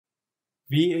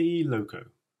VAE-Loco,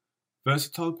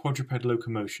 Versatile Quadruped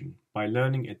Locomotion by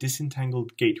Learning a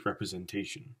Disentangled Gait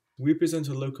Representation. We present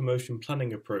a locomotion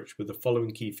planning approach with the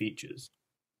following key features.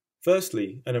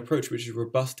 Firstly, an approach which is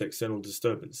robust to external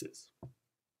disturbances.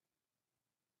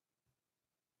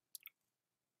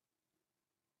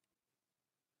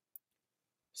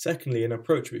 Secondly, an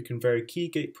approach which can vary key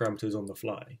gait parameters on the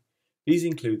fly. These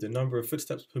include the number of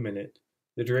footsteps per minute,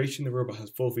 the duration the robot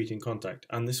has 4 feet in contact,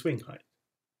 and the swing height.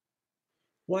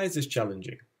 Why is this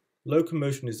challenging?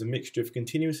 Locomotion is a mixture of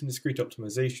continuous and discrete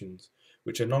optimizations,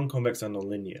 which are non-convex and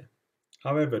non-linear.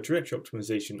 However, trajectory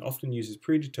optimization often uses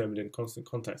predetermined and constant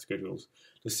contact schedules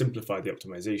to simplify the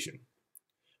optimization.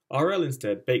 RL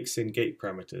instead bakes in gait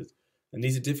parameters, and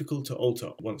these are difficult to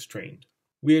alter once trained.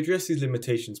 We address these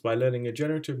limitations by learning a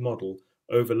generative model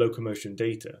over locomotion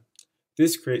data.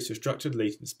 This creates a structured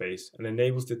latent space and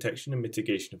enables detection and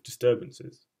mitigation of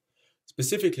disturbances.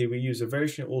 Specifically, we use a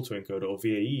variational autoencoder or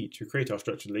VAE to create our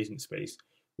structured latent space,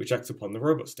 which acts upon the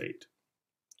robot state.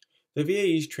 The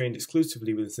VAE is trained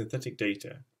exclusively with synthetic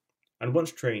data, and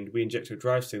once trained, we inject a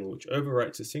drive signal which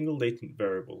overwrites a single latent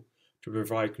variable to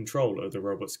provide control over the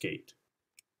robot's gait.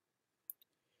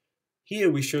 Here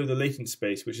we show the latent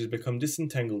space which has become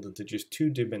disentangled into just 2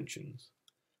 dimensions.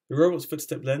 The robot's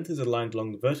footstep length is aligned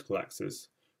along the vertical axis,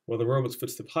 while the robot's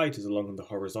footstep height is along the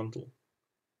horizontal.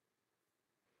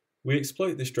 We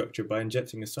exploit this structure by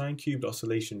injecting a sine-cubed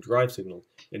oscillation drive signal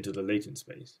into the latent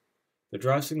space. The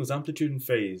drive signal's amplitude and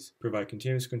phase provide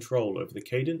continuous control over the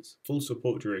cadence, full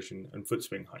support duration, and foot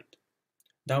swing height.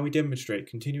 Now we demonstrate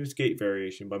continuous gait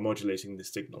variation by modulating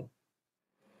this signal.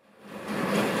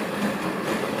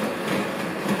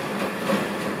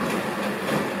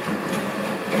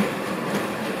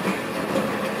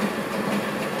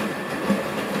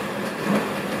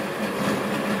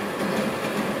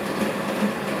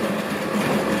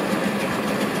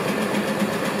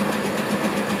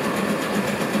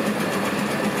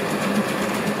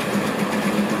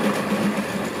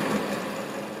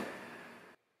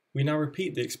 We now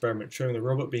repeat the experiment showing the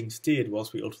robot being steered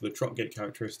whilst we alter the trot gait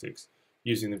characteristics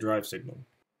using the drive signal.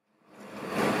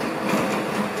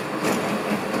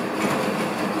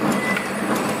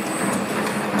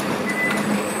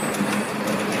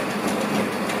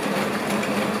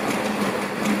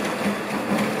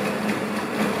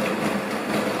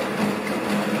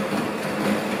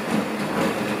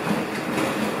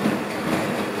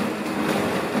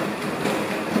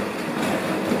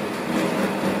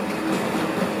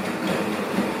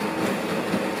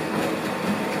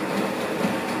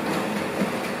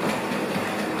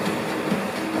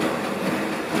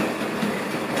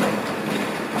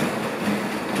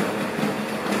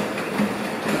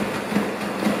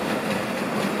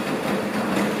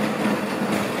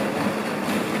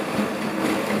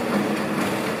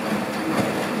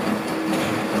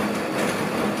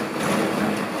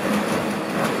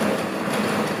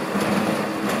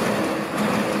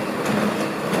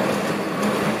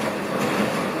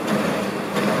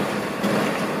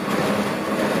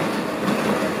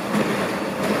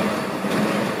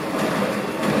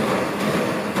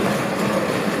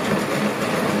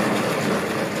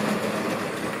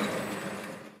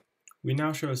 We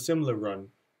now show a similar run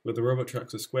where the robot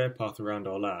tracks a square path around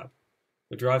our lab.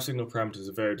 The drive signal parameters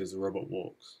are varied as the robot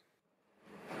walks.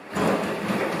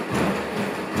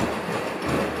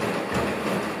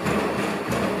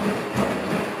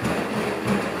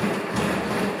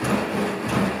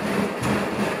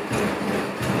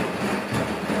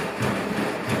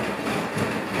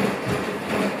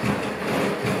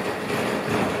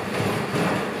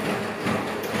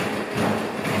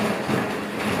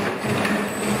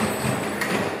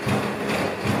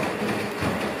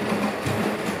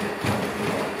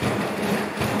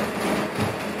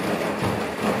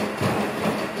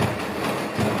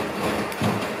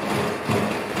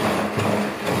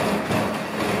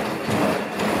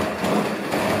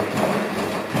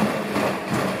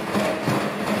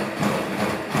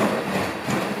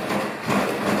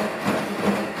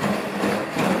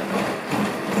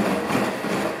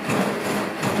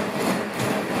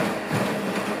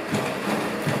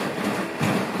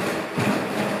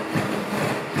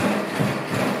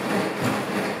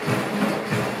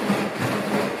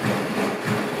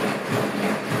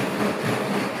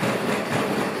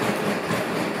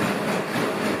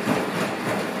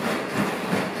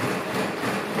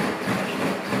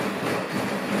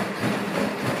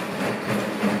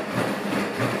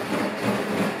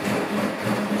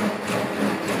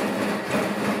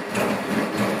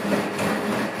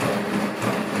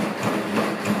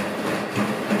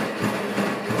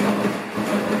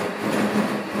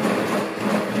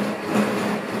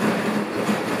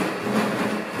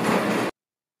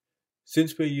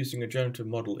 Since we are using a generative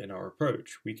model in our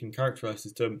approach, we can characterize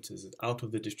disturbances as out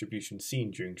of the distribution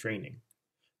seen during training.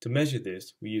 To measure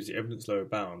this, we use the evidence lower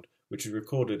bound, which is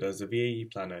recorded as the VAE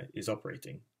planner is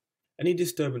operating. Any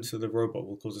disturbance of the robot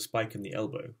will cause a spike in the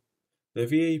elbow. The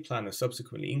VAE planner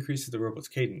subsequently increases the robot's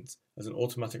cadence as an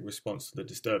automatic response to the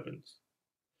disturbance.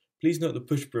 Please note the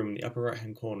push broom in the upper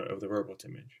right-hand corner of the robot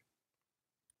image.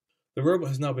 The robot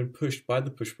has now been pushed by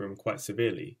the push broom quite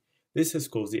severely. This has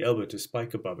caused the elbow to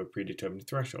spike above a predetermined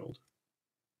threshold.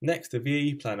 Next, the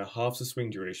VAE planner halves the swing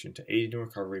duration to aid in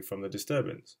recovery from the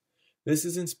disturbance. This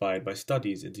is inspired by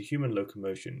studies into human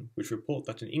locomotion, which report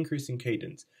that an increase in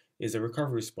cadence is a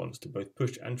recovery response to both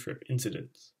push and trip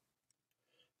incidents.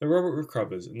 The robot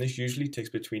recovers, and this usually takes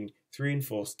between 3 and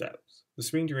 4 steps. The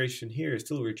swing duration here is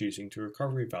still reducing to a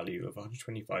recovery value of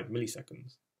 125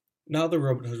 milliseconds. Now the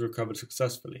robot has recovered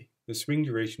successfully. The swing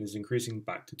duration is increasing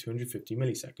back to 250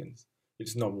 milliseconds,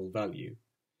 its nominal value.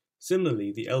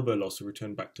 Similarly, the elbow loss will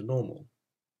return back to normal.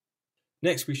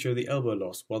 Next, we show the elbow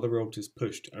loss while the robot is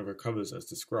pushed and recovers as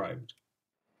described.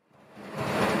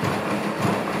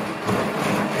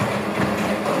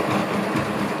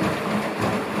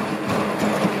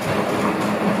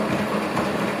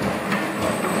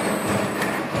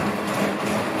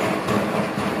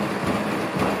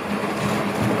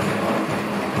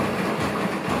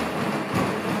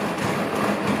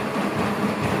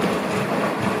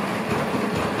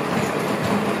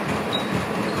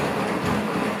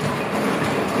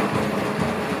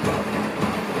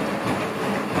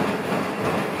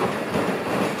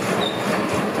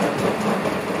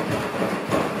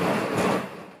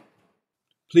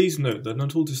 Please note that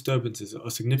not all disturbances are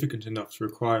significant enough to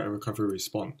require a recovery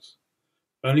response.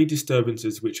 Only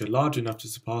disturbances which are large enough to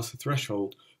surpass the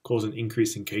threshold cause an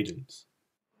increase in cadence.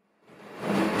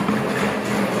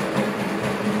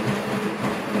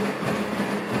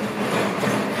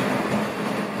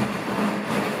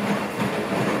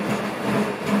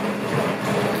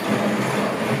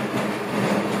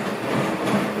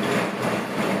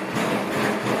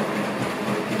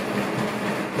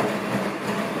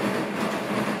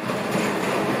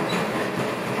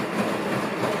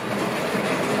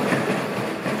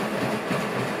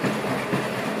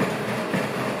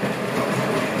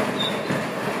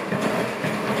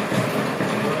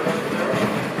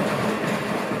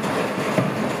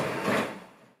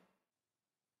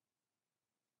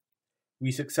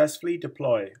 We successfully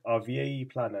deploy our VAE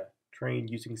planner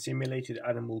trained using simulated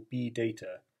ANYmal B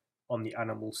data on the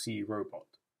ANYmal C robot.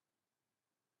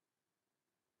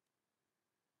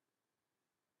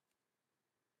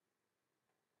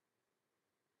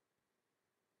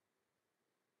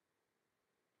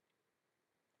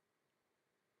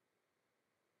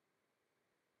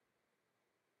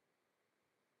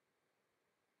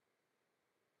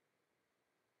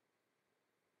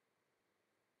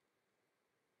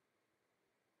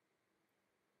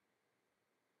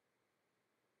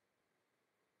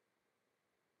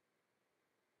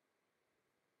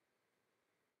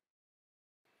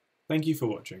 Thank you for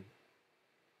watching.